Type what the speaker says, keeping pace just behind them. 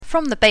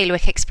From the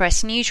Bailiwick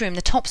Express newsroom,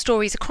 the top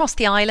stories across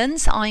the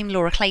islands, I'm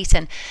Laura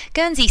Clayton.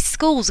 Guernsey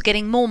schools are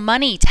getting more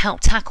money to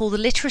help tackle the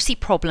literacy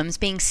problems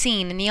being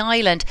seen in the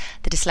island.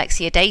 The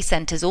Dyslexia Day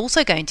Centre is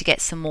also going to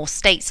get some more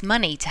state's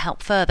money to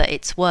help further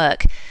its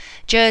work.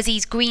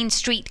 Jersey's Green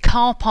Street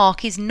car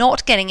park is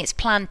not getting its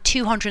planned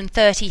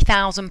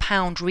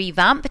 £230,000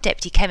 revamp.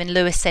 Deputy Kevin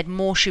Lewis said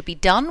more should be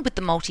done with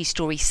the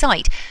multi-storey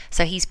site,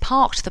 so he's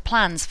parked the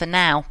plans for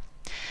now.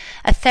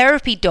 A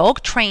therapy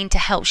dog trained to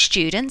help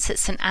students at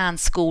St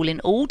Anne's School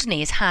in Alderney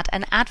has had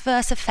an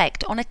adverse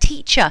effect on a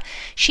teacher.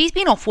 She's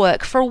been off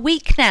work for a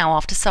week now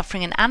after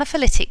suffering an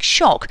anaphylactic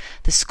shock.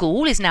 The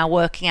school is now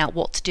working out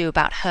what to do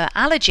about her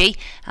allergy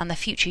and the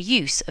future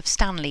use of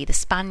Stanley the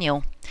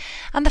Spaniel.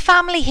 And the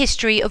family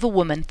history of a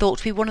woman thought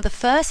to be one of the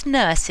first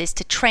nurses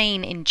to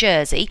train in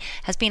Jersey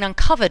has been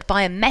uncovered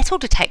by a metal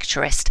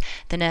detectorist.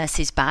 The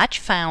nurse's badge,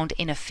 found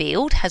in a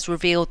field, has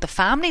revealed the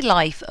family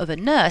life of a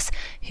nurse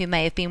who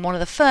may have been one of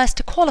the first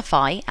to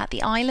qualify at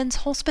the island's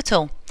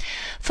hospital.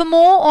 For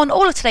more on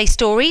all of today's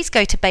stories,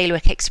 go to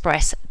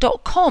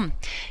bailiwickexpress.com.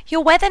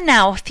 Your weather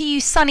now, a few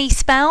sunny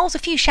spells, a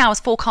few showers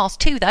forecast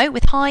too though,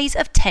 with highs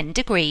of 10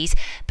 degrees.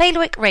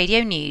 Bailiwick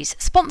Radio News,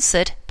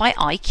 sponsored by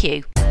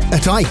IQ.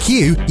 At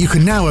IQ, you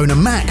can now own a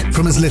Mac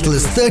from as little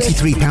as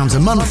 £33 a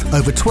month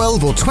over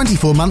 12 or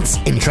 24 months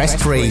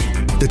interest-free.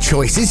 The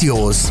choice is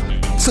yours.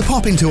 So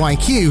pop into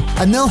IQ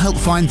and they'll help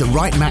find the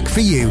right Mac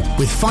for you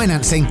with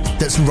financing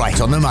that's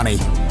right on the money.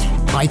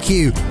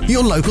 IQ,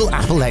 your local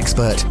Apple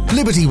expert.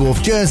 Liberty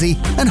Wharf, Jersey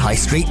and High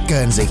Street,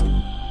 Guernsey.